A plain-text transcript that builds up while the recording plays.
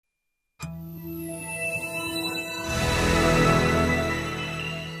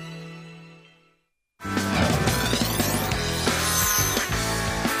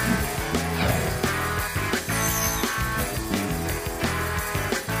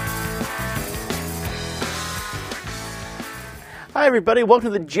Hi, everybody.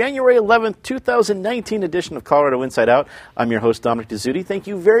 Welcome to the January 11th, 2019 edition of Colorado Inside Out. I'm your host, Dominic Dezzutti. Thank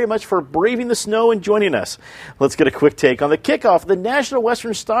you very much for braving the snow and joining us. Let's get a quick take on the kickoff of the National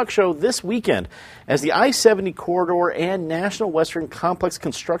Western Stock Show this weekend as the I-70 corridor and National Western Complex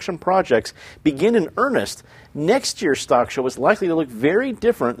construction projects begin in earnest. Next year's stock show is likely to look very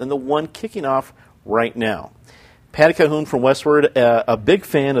different than the one kicking off right now. Patricia Calhoun from Westward, a big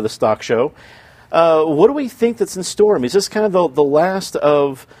fan of the stock show. What do we think that's in store? I mean, is this kind of the last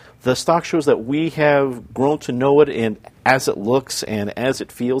of the stock shows that we have grown to know it and as it looks and as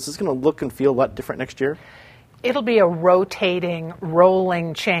it feels? Is it going to look and feel a lot different next year? It'll be a rotating,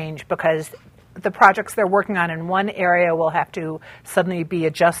 rolling change because the projects they're working on in one area will have to suddenly be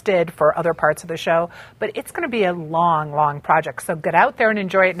adjusted for other parts of the show. But it's going to be a long, long project. So get out there and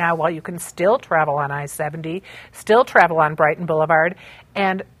enjoy it now while you can still travel on I-70, still travel on Brighton Boulevard,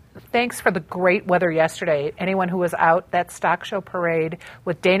 and thanks for the great weather yesterday. Anyone who was out, that stock show parade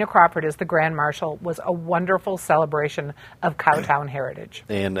with Dana Crawford as the Grand Marshal was a wonderful celebration of Cowtown heritage.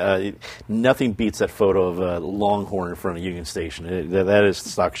 And nothing beats that photo of a Longhorn in front of Union Station. That is the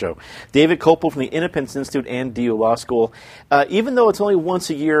stock show. David Kopel from the Independence Institute and DU Law School. Even though it's only once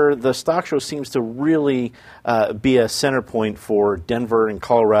a year, the stock show seems to really be a center point for Denver and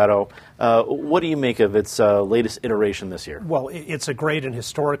Colorado. What do you make of its latest iteration this year? Well, it's a great and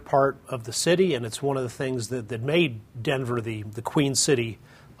historic part of the city, and it's one of the things that made Denver the Queen City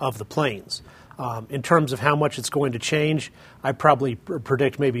of the Plains. In terms of how much it's going to change, I probably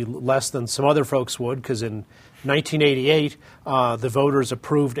predict maybe less than some other folks would, because in 1988, the voters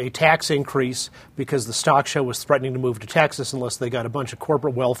approved a tax increase because the stock show was threatening to move to Texas unless they got a bunch of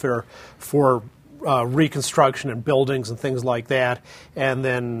corporate welfare for reconstruction and buildings and things like that, and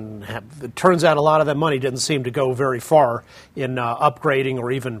then it turns out a lot of that money didn't seem to go very far in upgrading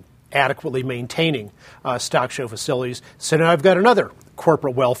or even adequately maintaining stock show facilities. So now I've got another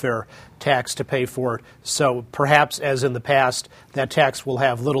corporate welfare tax to pay for it. So perhaps, as in the past, that tax will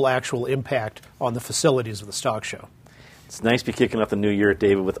have little actual impact on the facilities of the stock show. It's nice to be kicking off the new year,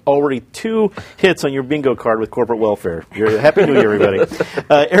 David, with already 2 hits on your bingo card with corporate welfare. Happy New Year, everybody.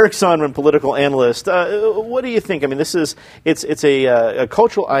 Eric Sondermann, political analyst. What do you think? I mean, it's a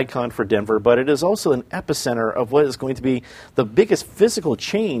cultural icon for Denver, but it is also an epicenter of what is going to be the biggest physical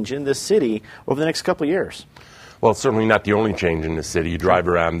change in this city over the next couple of years. Well, it's certainly not the only change in the city. You drive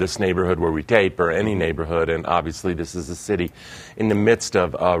around this neighborhood where we tape, or any neighborhood, and obviously this is a city in the midst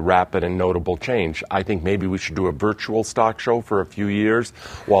of a rapid and notable change. I think maybe we should do a virtual stock show for a few years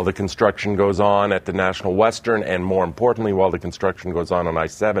while the construction goes on at the National Western, and more importantly, while the construction goes on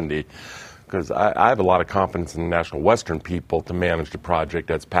I-70. Because I have a lot of confidence in the National Western people to manage the project.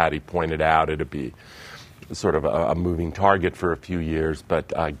 As Patty pointed out, it'd be sort of a moving target for a few years,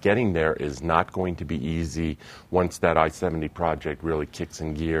 but getting there is not going to be easy once that I-70 project really kicks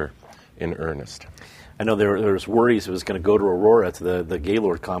in gear in earnest. I know there was worries it was going to go to Aurora, to the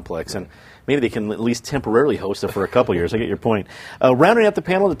Gaylord complex, and maybe they can at least temporarily host it for a couple years. I get your point. Rounding out the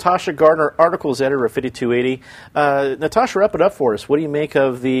panel, Natasha Gardner, articles editor of 5280. Natasha, wrap it up for us. What do you make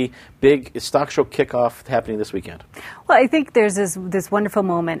of the big stock show kickoff happening this weekend? Well, I think there's this wonderful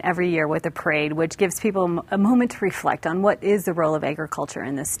moment every year with the parade, which gives people a moment to reflect on what is the role of agriculture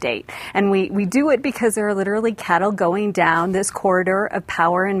in this state. And we do it because there are literally cattle going down this corridor of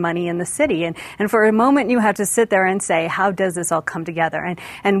power and money in the city. And for a moment, you have to sit there and say, how does this all come together?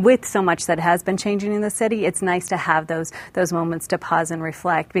 And with so much that has been changing in the city, it's nice to have those moments to pause and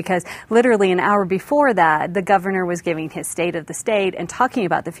reflect, because literally an hour before that, the governor was giving his state of the state and talking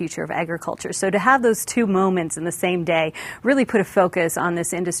about the future of agriculture. So to have those 2 moments in the same day really put a focus on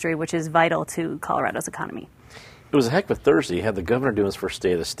this industry, which is vital to Colorado's economy. It was a heck of a Thursday. You had the governor doing his first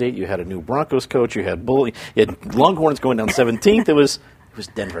State of the State. You had a new Broncos coach. You had Longhorns going down 17th. It was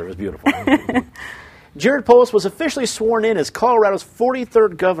Denver. It was beautiful. Jared Polis was officially sworn in as Colorado's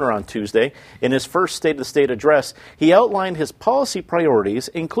 43rd governor on Tuesday. In his first State of the State address, he outlined his policy priorities,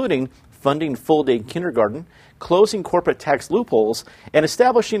 including funding full-day kindergarten, closing corporate tax loopholes, and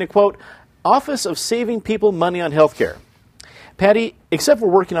establishing a, quote, office of saving people money on health care. Patty, except for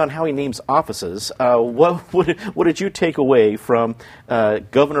working on how he names offices, what did you take away from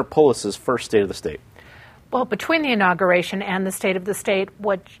Governor Polis's first State of the State? Well, between the inauguration and the State of the State,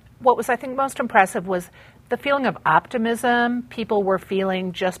 what was, I think, most impressive was the feeling of optimism people were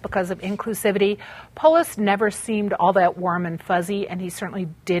feeling just because of inclusivity. Polis never seemed all that warm and fuzzy, and he certainly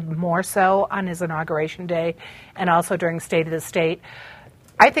did more so on his inauguration day and also during State of the State.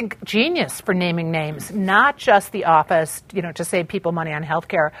 I think genius for naming names, not just the office, to save people money on health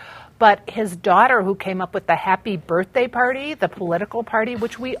care, but his daughter, who came up with the Happy Birthday Party, the political party,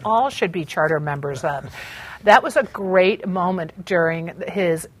 which we all should be charter members of. That was a great moment during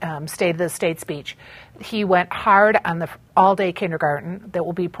his State of the State speech. He went hard on the all-day kindergarten that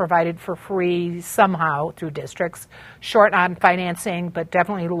will be provided for free somehow through districts, short on financing, but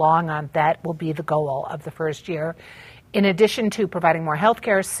definitely long on that will be the goal of the first year. In addition to providing more health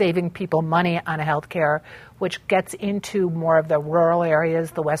care, saving people money on health care, which gets into more of the rural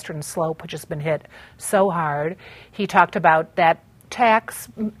areas, the Western Slope, which has been hit so hard. He talked about that tax,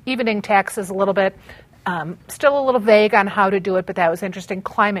 evening taxes a little bit. Still a little vague on how to do it, but that was interesting.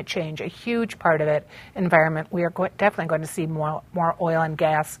 Climate change, a huge part of it. Environment, we are definitely going to see more oil and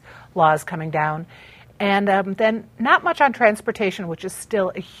gas laws coming down. And then not much on transportation, which is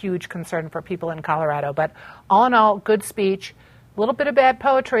still a huge concern for people in Colorado. But all in all, good speech. A little bit of bad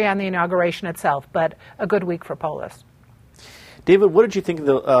poetry on the inauguration itself, but a good week for Polis. David, what did you think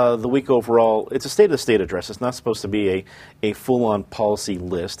of the week overall? It's a State of the State address. It's not supposed to be a full-on policy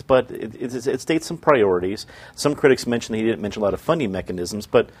list, but it states some priorities. Some critics mentioned that he didn't mention a lot of funding mechanisms,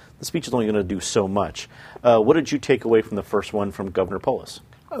 but the speech is only going to do so much. What did you take away from the first one from Governor Polis?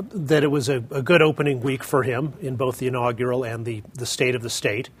 That it was a good opening week for him in both the inaugural and the State of the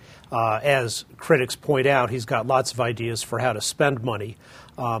State. As critics point out, he's got lots of ideas for how to spend money.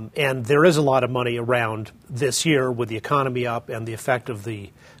 And there is a lot of money around this year with the economy up and the effect of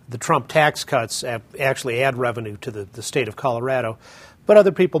the Trump tax cuts actually add revenue to the state of Colorado. But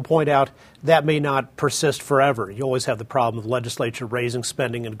other people point out that may not persist forever. You always have the problem of the legislature raising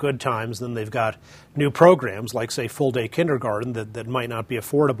spending in good times. Then they've got new programs like, say, full-day kindergarten that might not be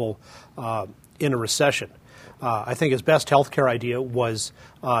affordable in a recession. I think his best health care idea was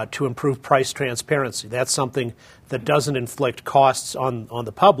to improve price transparency. That's something that doesn't inflict costs on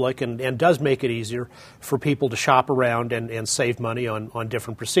the public and does make it easier for people to shop around and save money on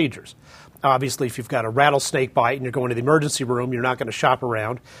different procedures. Obviously, if you've got a rattlesnake bite and you're going to the emergency room, you're not going to shop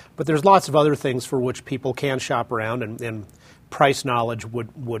around. But there's lots of other things for which people can shop around, and price knowledge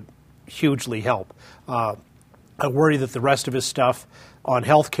would hugely help. I worry that the rest of his stuff on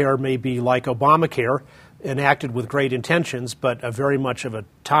health care may be like Obamacare, enacted with great intentions, but very much of a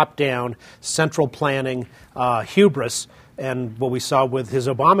top-down, central planning hubris. And what we saw with his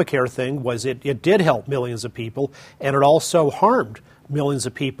Obamacare thing was it did help millions of people, and it also harmed millions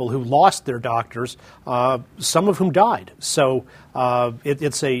of people who lost their doctors, some of whom died. So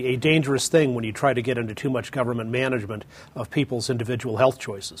it's a dangerous thing when you try to get into too much government management of people's individual health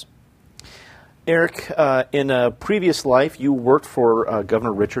choices. Eric, in a previous life, you worked for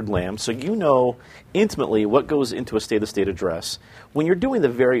Governor Richard Lamb, so you know intimately what goes into a State of the State address. When you're doing the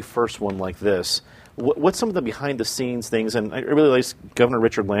very first one like this, what's some of the behind-the-scenes things? And I really like Governor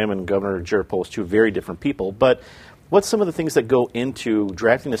Richard Lamb and Governor Jared Polis, two very different people, but what's some of the things that go into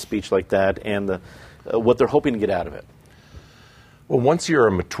drafting a speech like that and what they're hoping to get out of it? Well, once you're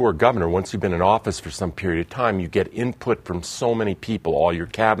a mature governor, once you've been in office for some period of time, you get input from so many people, all your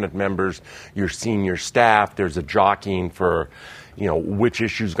cabinet members, your senior staff. There's a jockeying for, which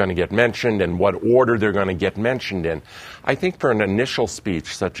issue is going to get mentioned and what order they're going to get mentioned in. I think for an initial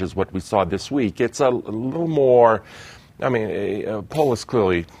speech, such as what we saw this week, it's a little more. Polis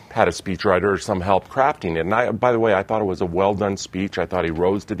clearly had a speechwriter or some help crafting it. And by the way, I thought it was a well-done speech. I thought he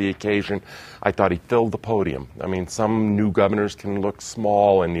rose to the occasion. I thought he filled the podium. Some new governors can look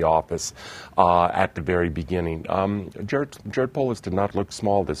small in the office at the very beginning. Jared Polis did not look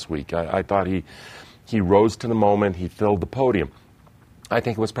small this week. I thought he rose to the moment. He filled the podium. I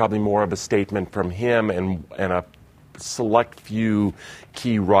think it was probably more of a statement from him and a select few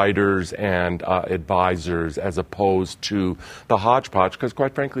key writers and advisors as opposed to the hodgepodge, because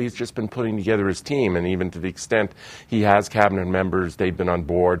quite frankly he's just been putting together his team, and even to the extent he has cabinet members, they've been on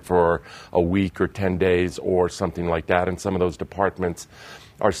board for a week or 10 days or something like that, and some of those departments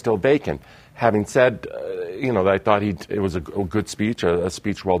are still vacant. Having said, I thought it was a good speech, a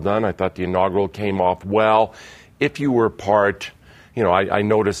speech well done. I thought the inaugural came off well. If you were part, I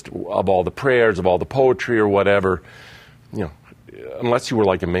noticed of all the prayers, of all the poetry or whatever, unless you were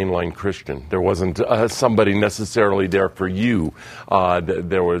like a mainline Christian, there wasn't somebody necessarily there for you.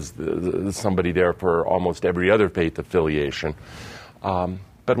 There was somebody there for almost every other faith affiliation.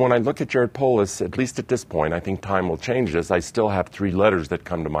 But when I look at Jared Polis, at least at this point, I think time will change this. I still have three letters that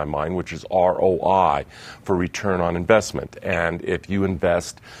come to my mind, which is ROI, for return on investment. And if you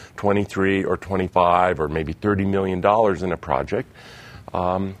invest $23 or $25 or maybe $30 million in a project,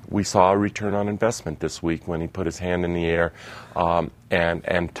 We saw a return on investment this week when he put his hand in the air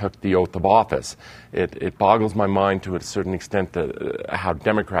and took the oath of office. It boggles my mind to a certain extent that, how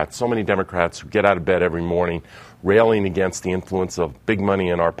Democrats, so many Democrats who get out of bed every morning railing against the influence of big money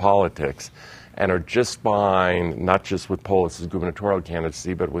in our politics and are just fine, not just with Polis' gubernatorial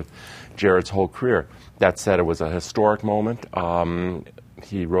candidacy, but with Jared's whole career. That said, it was a historic moment.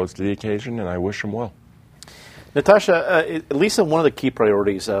 He rose to the occasion, and I wish him well. Natasha, at least on one of the key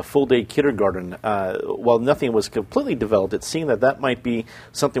priorities, full-day kindergarten, while nothing was completely developed, it seemed that might be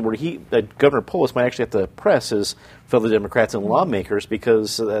something where Governor Polis might actually have to press his fellow Democrats and lawmakers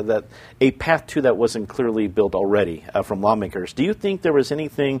because that a path to that wasn't clearly built already from lawmakers. Do you think there was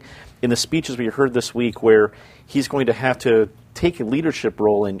anything in the speeches we heard this week where he's going to have to take a leadership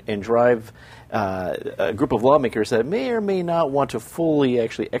role and drive a group of lawmakers that may or may not want to fully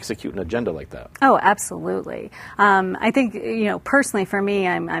actually execute an agenda like that? Oh, absolutely. I think, personally for me,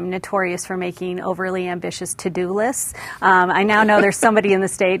 I'm notorious for making overly ambitious to-do lists. I now know there's somebody in the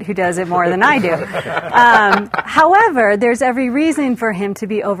state who does it more than I do. However, there's every reason for him to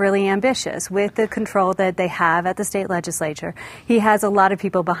be overly ambitious with the control that they have at the state legislature. He has a lot of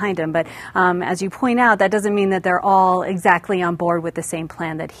people behind him, but as you point out, that doesn't mean that they're all exactly on board with the same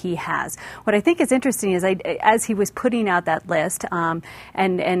plan that he has. What I think is interesting is as he was putting out that list,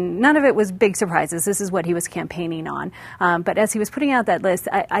 and none of it was big surprises. This is what he was campaigning on. But as he was putting out that list,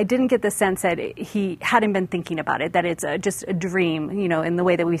 I didn't get the sense that he hadn't been thinking about it, that it's just a dream, in the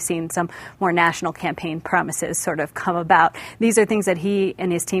way that we've seen some more national campaign promises sort of come about. These are things that he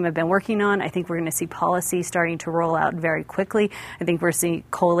and his team have been working on. I think we're going to see policy starting to roll out very quickly. I think we're seeing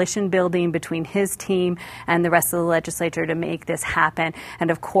coalition building between his team and the rest of the legislature to make this happen.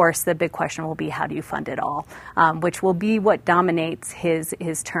 And of course, the big question will be, how do you fund it all, which will be what dominates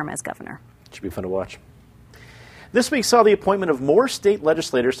his term as governor. Should be fun to watch. This week saw the appointment of more state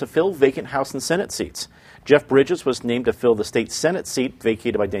legislators to fill vacant House and Senate seats. Jeff Bridges was named to fill the state Senate seat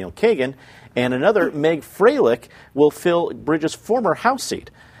vacated by Daniel Kagan, and another, Meg Freilich, will fill Bridges' former House seat.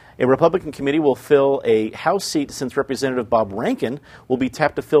 A Republican committee will fill a House seat since Representative Bob Rankin will be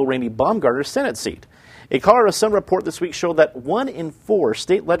tapped to fill Randy Baumgartner's Senate seat. A Colorado Sun report this week showed that 1 in 4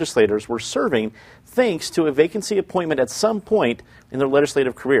 state legislators were serving thanks to a vacancy appointment at some point in their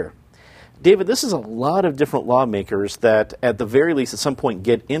legislative career. David, this is a lot of different lawmakers that, at the very least, at some point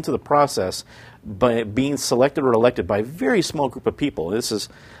get into the process by being selected or elected by a very small group of people. This is,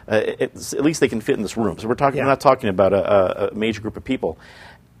 at least they can fit in this room. So we're not talking about a major group of people.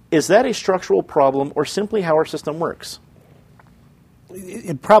 Is that a structural problem or simply how our system works?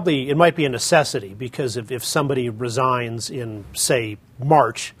 It might be a necessity, because if somebody resigns in, say,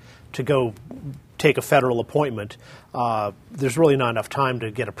 March to go take a federal appointment, there's really not enough time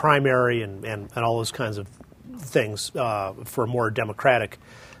to get a primary and all those kinds of things for a more democratic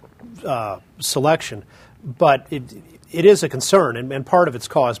selection. But it is a concern, and part of it's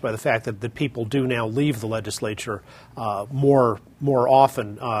caused by the fact that people do now leave the legislature more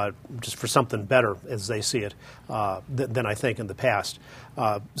often just for something better, as they see it, than I think in the past.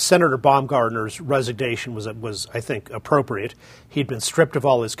 Senator Baumgartner's resignation was, I think, appropriate. He'd been stripped of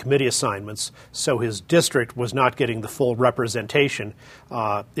all his committee assignments, so his district was not getting the full representation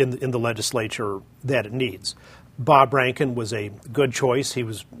in the legislature that it needs. Bob Rankin was a good choice. He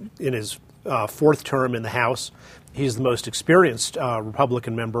was in his fourth term in the House. He's the most experienced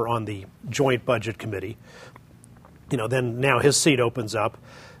Republican member on the Joint Budget Committee. Then now his seat opens up.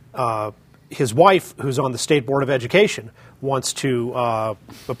 His wife, who's on the State Board of Education, wants to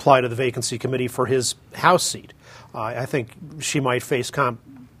apply to the vacancy committee for his House seat. I think she might face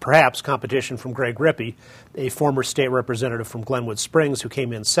perhaps competition from Greg Rippey, a former state representative from Glenwood Springs who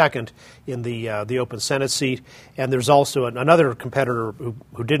came in second in the open Senate seat. And there's also another competitor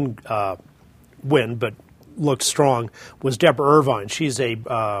who didn't win but looked strong, was Deborah Irvine. She's a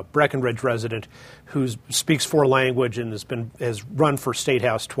Breckenridge resident who speaks 4 languages and has run for State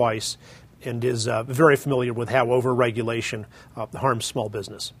House twice and is very familiar with how overregulation harms small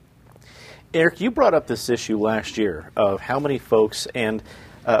business. Eric, you brought up this issue last year of how many folks are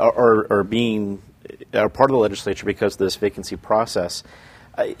part of the legislature because of this vacancy process.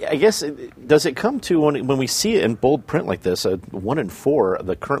 I guess, does it come to when we see it in bold print like this, 1 in 4 of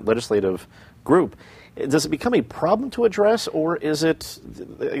the current legislative group, does it become a problem to address, or is it,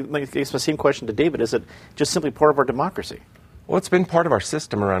 I guess the same question to David, is it just simply part of our democracy? Well, it's been part of our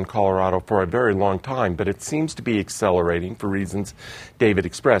system around Colorado for a very long time, but it seems to be accelerating for reasons David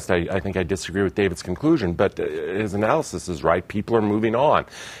expressed. I think I disagree with David's conclusion, but his analysis is right. People are moving on.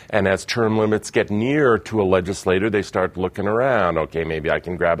 And as term limits get near to a legislator, they start looking around. Okay, maybe I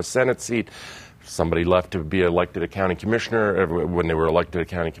can grab a Senate seat Somebody left to be elected a county commissioner when they were elected a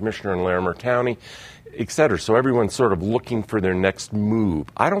county commissioner in Larimer County, et cetera. So everyone's sort of looking for their next move.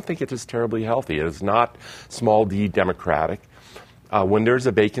 I don't think it is terribly healthy. It is not small d democratic. When there's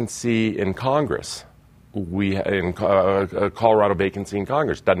a vacancy in Congress, a Colorado vacancy in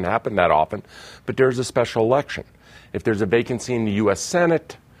Congress, doesn't happen that often, but there's a special election. If there's a vacancy in the U.S.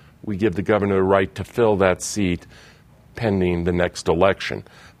 Senate, we give the governor the right to fill that seat pending the next election.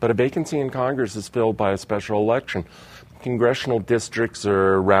 But a vacancy in Congress is filled by a special election. Congressional districts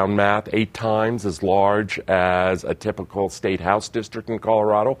are, round math, 8 times as large as a typical state house district in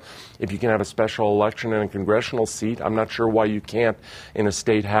Colorado. If you can have a special election in a congressional seat, I'm not sure why you can't in a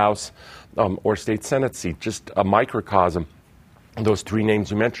state house or state senate seat. Just a microcosm. Those 3 names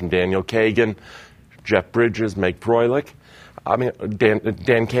you mentioned, Daniel Kagan, Jeff Bridges, Meg Froelich. I mean,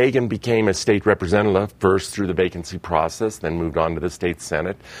 Dan Kagan became a state representative first through the vacancy process, then moved on to the state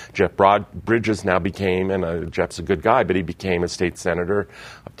senate. Jeff Bridges now became, and Jeff's a good guy, but he became a state senator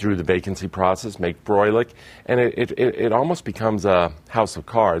through the vacancy process. Meg Froelich, and it almost becomes a house of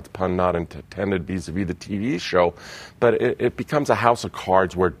cards, pun not intended vis-a-vis the TV show, but it becomes a house of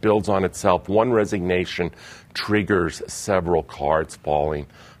cards where it builds on itself. One resignation triggers several cards falling.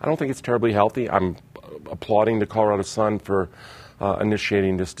 I don't think it's terribly healthy. I'm applauding the Colorado Sun for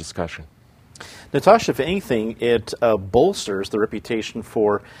initiating this discussion. Natasha, if anything, it bolsters the reputation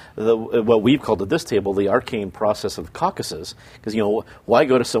for what we've called at this table the arcane process of caucuses. Because, why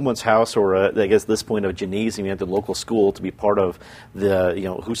go to someone's house or, I guess, at this point, a gymnasium at the local school to be part of the,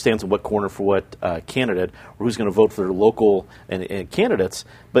 who stands in what corner for what candidate, or who's going to vote for their local and candidates.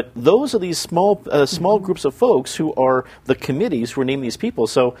 But those are these small groups of folks who are the committees who are naming these people.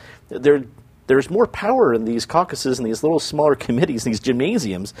 So there's more power in these caucuses and these little smaller committees, these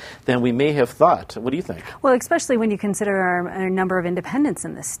gymnasiums, than we may have thought. What do you think? Well, especially when you consider our number of independents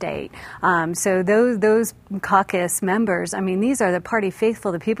in the state. So those caucus members, these are the party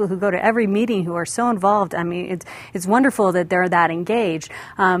faithful, the people who go to every meeting, who are so involved. It's wonderful that they're that engaged,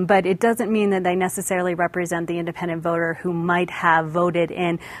 but it doesn't mean that they necessarily represent the independent voter who might have voted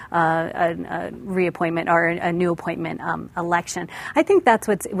in a reappointment or a new appointment election. I think that's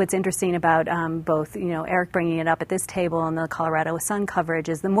what's interesting about both, Eric bringing it up at this table and the Colorado Sun coverage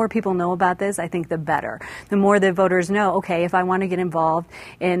is the more people know about this, I think the better. The more the voters know, okay, if I want to get involved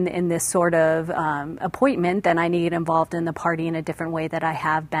in this sort of appointment, then I need to get involved in the party in a different way that I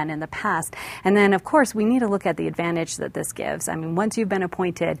have been in the past. And then, of course, we need to look at the advantage that this gives. Once you've been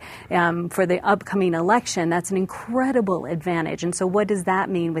appointed for the upcoming election, that's an incredible advantage. And so what does that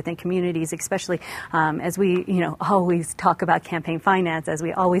mean within communities, especially as we, always talk about campaign finance, as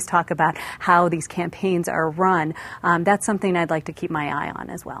we always talk about how these campaigns are run. That's something I'd like to keep my eye on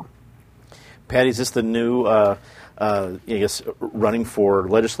as well. Patty, is this the new, running for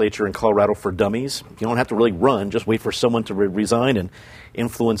legislature in Colorado for dummies? You don't have to really run; just wait for someone to resign and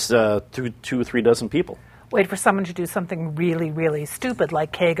influence 2 or 3 dozen people. Wait for someone to do something really, really stupid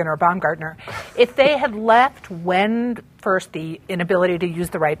like Kagan or Baumgartner. If they had left when first the inability to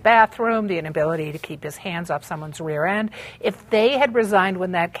use the right bathroom, the inability to keep his hands off someone's rear end, if they had resigned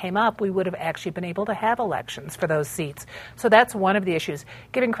when that came up, we would have actually been able to have elections for those seats. So that's one of the issues.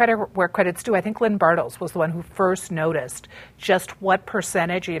 Giving credit where credit's due, I think Lynn Bartles was the one who first noticed just what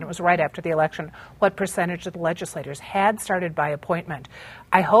percentage, and it was right after the election, what percentage of the legislators had started by appointment.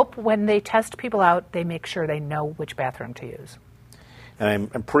 I hope when they test people out, they make sure they know which bathroom to use.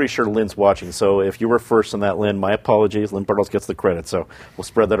 And I'm pretty sure Lynn's watching, so if you were first on that, Lynn, my apologies. Lynn Bartles gets the credit, so we'll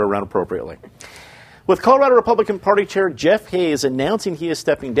spread that around appropriately. With Colorado Republican Party Chair Jeff Hayes announcing he is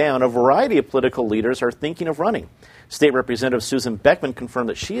stepping down, a variety of political leaders are thinking of running. State Representative Susan Beckman confirmed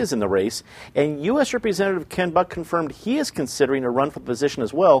that she is in the race, and U.S. Representative Ken Buck confirmed he is considering a run for the position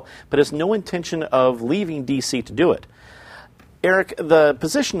as well, but has no intention of leaving D.C. to do it. Eric, the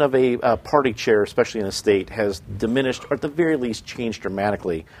position of a party chair, especially in a state, has diminished, or at the very least changed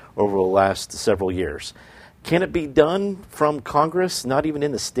dramatically over the last several years. Can it be done from Congress, not even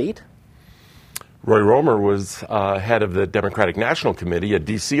in the state? Roy Romer was head of the Democratic National Committee, a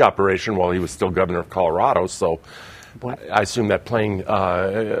D.C. operation, while he was still governor of Colorado, so I assume that plane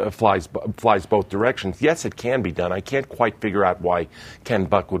flies both directions. Yes, it can be done. I can't quite figure out why Ken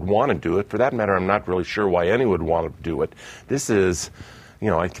Buck would want to do it. For that matter, I'm not really sure why anyone would want to do it. This is,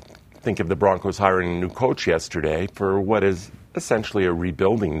 I think of the Broncos hiring a new coach yesterday for what is essentially a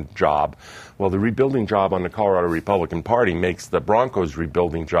rebuilding job. Well, the rebuilding job on the Colorado Republican Party makes the Broncos'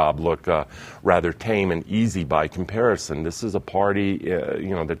 rebuilding job look rather tame and easy by comparison. This is a party,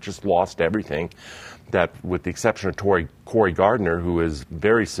 that just lost everything. That, with the exception of Cory Gardner, who is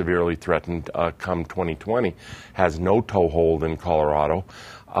very severely threatened come 2020, has no toehold in Colorado.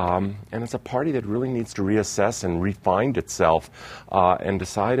 And it's a party that really needs to reassess and refine itself and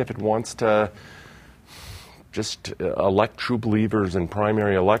decide if it wants to just elect true believers in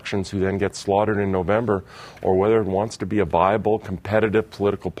primary elections who then get slaughtered in November, or whether it wants to be a viable, competitive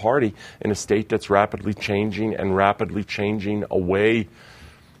political party in a state that's rapidly changing away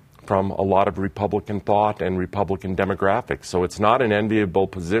from a lot of Republican thought and Republican demographics. So it's not an enviable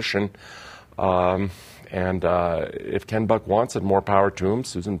position. And if Ken Buck wants it, more power to him.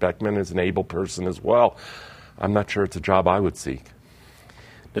 Susan Beckman is an able person as well. I'm not sure it's a job I would seek.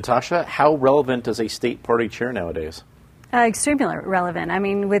 Natasha, how relevant is a state party chair nowadays? Extremely relevant. I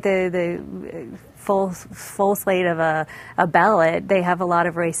mean, with the full slate of a ballot, they have a lot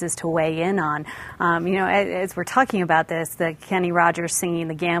of races to weigh in on. As we're talking about this, the Kenny Rogers singing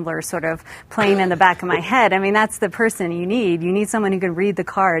The Gambler sort of playing in the back of my head. I mean, that's the person you need. You need someone who can read the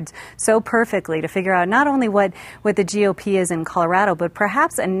cards so perfectly to figure out not only what the GOP is in Colorado, but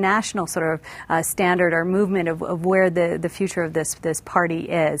perhaps a national sort of standard or movement of where the future of this party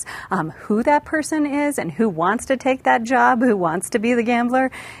is. Who that person is and who wants to take that job, who wants to be the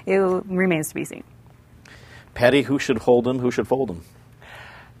gambler, it remains to be seen. Patty, who should hold him, who should fold him?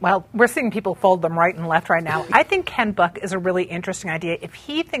 Well, we're seeing people fold them right and left right now. I think Ken Buck is a really interesting idea. If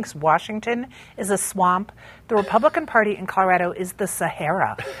he thinks Washington is a swamp, the Republican Party in Colorado is the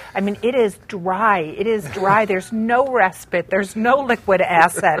Sahara. I mean, it is dry. It is dry. There's no respite. There's no liquid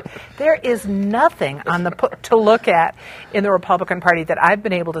asset. There is nothing to look at in the Republican Party that I've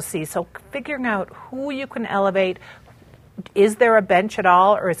been able to see. So figuring out who you can elevate. Is there a bench at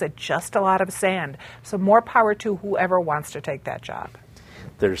all, or is it just a lot of sand? So more power to whoever wants to take that job.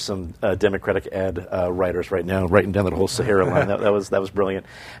 There's some Democratic ad writers right now writing down that whole Sahara line. That was brilliant.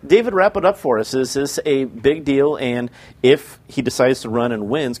 David, wrap it up for us. Is this a big deal? And if he decides to run and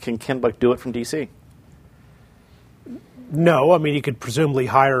wins, can Ken Buck do it from D.C.? No, I mean, he could presumably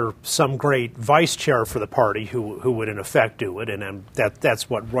hire some great vice chair for the party who would in effect do it, and that's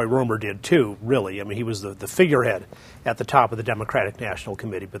what Roy Romer did too, really. I mean, he was the figurehead at the top of the Democratic National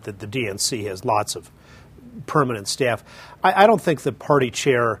Committee, but the DNC has lots of permanent staff. I don't think the party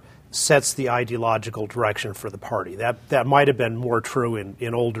chair sets the ideological direction for the party. That might have been more true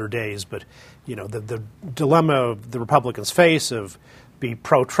in older days, but the dilemma the Republicans face of be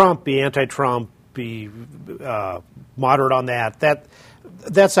pro-Trump, be anti-Trump, be moderate on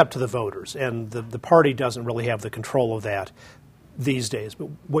that's up to the voters, and the party doesn't really have the control of that these days. But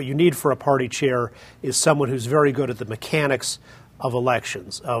what you need for a party chair is someone who's very good at the mechanics of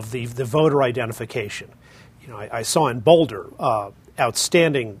elections, of the voter identification. I saw in Boulder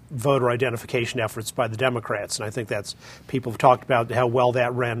outstanding voter identification efforts by the Democrats, and I think people have talked about how well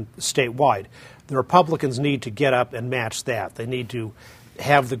that ran statewide. The Republicans need to get up and match that. They need to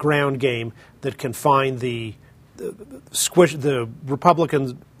have the ground game that can find the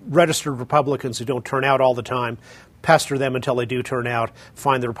Republicans, registered Republicans who don't turn out all the time, pester them until they do turn out,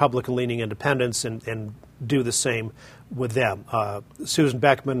 find the Republican-leaning independents and do the same with them. Susan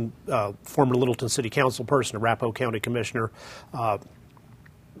Beckman, former Littleton City Council person, Arapahoe County Commissioner,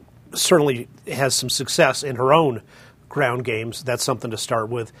 certainly has some success in her own ground games. That's something to start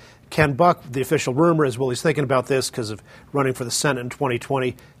with. Ken Buck, the official rumor is, he's thinking about this because of running for the Senate in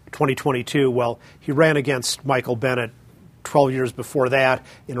 2022. Well, he ran against Michael Bennet 12 years before that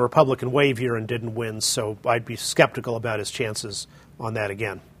in a Republican wave year and didn't win, so I'd be skeptical about his chances on that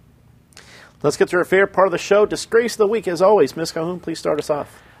again. Let's get to our favorite part of the show, Disgrace of the Week. As always, Ms. Calhoun, please start us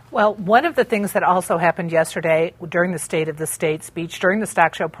off. Well, one of the things that also happened yesterday during the State of the State speech, during the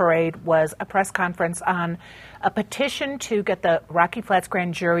Stock Show Parade, was a press conference on a petition to get the Rocky Flats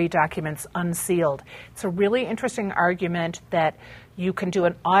grand jury documents unsealed. It's a really interesting argument that you can do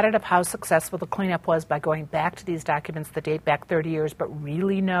an audit of how successful the cleanup was by going back to these documents that date back 30 years, but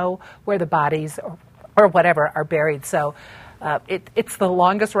really know where the bodies or whatever are buried. So it's the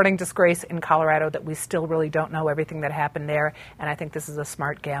longest-running disgrace in Colorado that we still really don't know everything that happened there, and I think this is a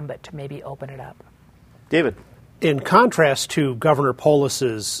smart gambit to maybe open it up. David. In contrast to Governor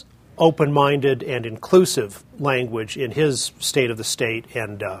Polis's open-minded and inclusive language in his State of the State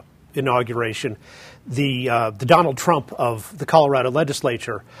and inauguration, the Donald Trump of the Colorado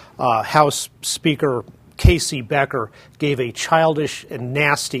legislature, House Speaker Casey Becker, gave a childish and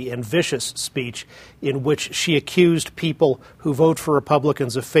nasty and vicious speech in which she accused people who vote for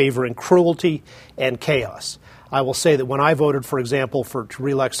Republicans of favoring cruelty and chaos. I will say that when I voted, for example, to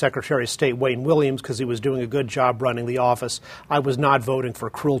re-elect Secretary of State Wayne Williams because he was doing a good job running the office, I was not voting for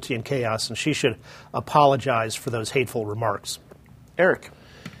cruelty and chaos, and she should apologize for those hateful remarks. Eric.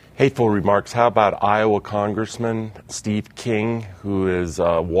 Hateful remarks. How about Iowa Congressman Steve King, who is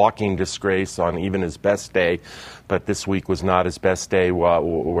a walking disgrace on even his best day, but this week was not his best day,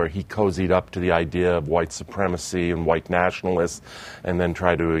 where he cozied up to the idea of white supremacy and white nationalists and then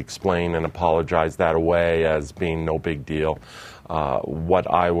tried to explain and apologize that away as being no big deal.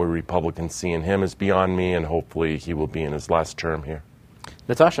 What Iowa Republicans see in him is beyond me, and hopefully he will be in his last term here.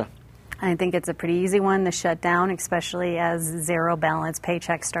 Natasha. I think it's a pretty easy one to shut down, especially as zero balance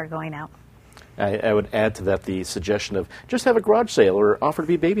paychecks start going out. I would add to that the suggestion of just have a garage sale or offer to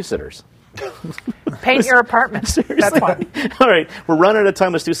be babysitters. Paint your apartment. Seriously. That's fine. All right, we're running out of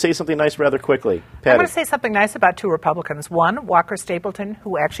time. Let's say something nice rather quickly. Patty. I want to say something nice about two Republicans. One, Walker Stapleton,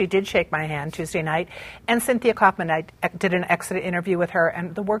 who actually did shake my hand Tuesday night, and Cynthia Kaufman. I did an exit interview with her,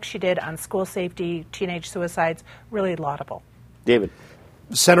 and the work she did on school safety, teenage suicides, really laudable. David.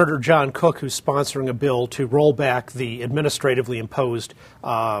 Senator John Cook, who's sponsoring a bill to roll back the administratively imposed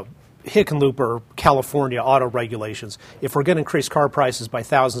Hickenlooper California auto regulations. If we're going to increase car prices by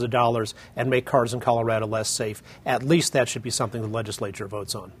thousands of dollars and make cars in Colorado less safe, at least that should be something the legislature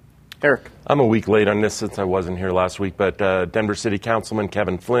votes on. Eric. I'm a week late on this since I wasn't here last week, but Denver City Councilman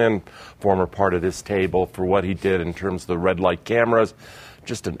Kevin Flynn, former part of this table, for what he did in terms of the red light cameras,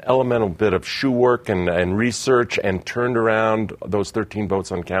 just an elemental bit of shoe work and research, and turned around those 13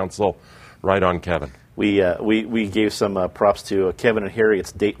 votes on council right on Kevin. We gave some props to Kevin and Harry.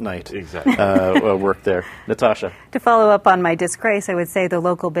 It's date night. Exactly. Work there. Natasha. To follow up on my disgrace, I would say the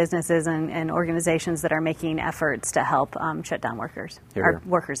local businesses and organizations that are making efforts to help shut down workers, or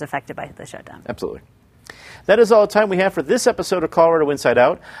workers affected by the shutdown. Absolutely. That is all the time we have for this episode of Colorado Inside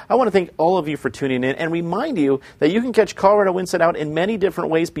Out. I want to thank all of you for tuning in and remind you that you can catch Colorado Inside Out in many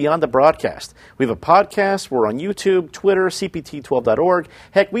different ways beyond the broadcast. We have a podcast. We're on YouTube, Twitter, cpt12.org.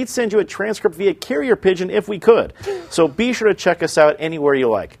 Heck, we'd send you a transcript via carrier pigeon if we could. So be sure to check us out anywhere you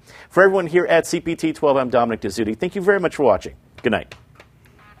like. For everyone here at CPT12, I'm Dominic Dezzutti. Thank you very much for watching. Good night.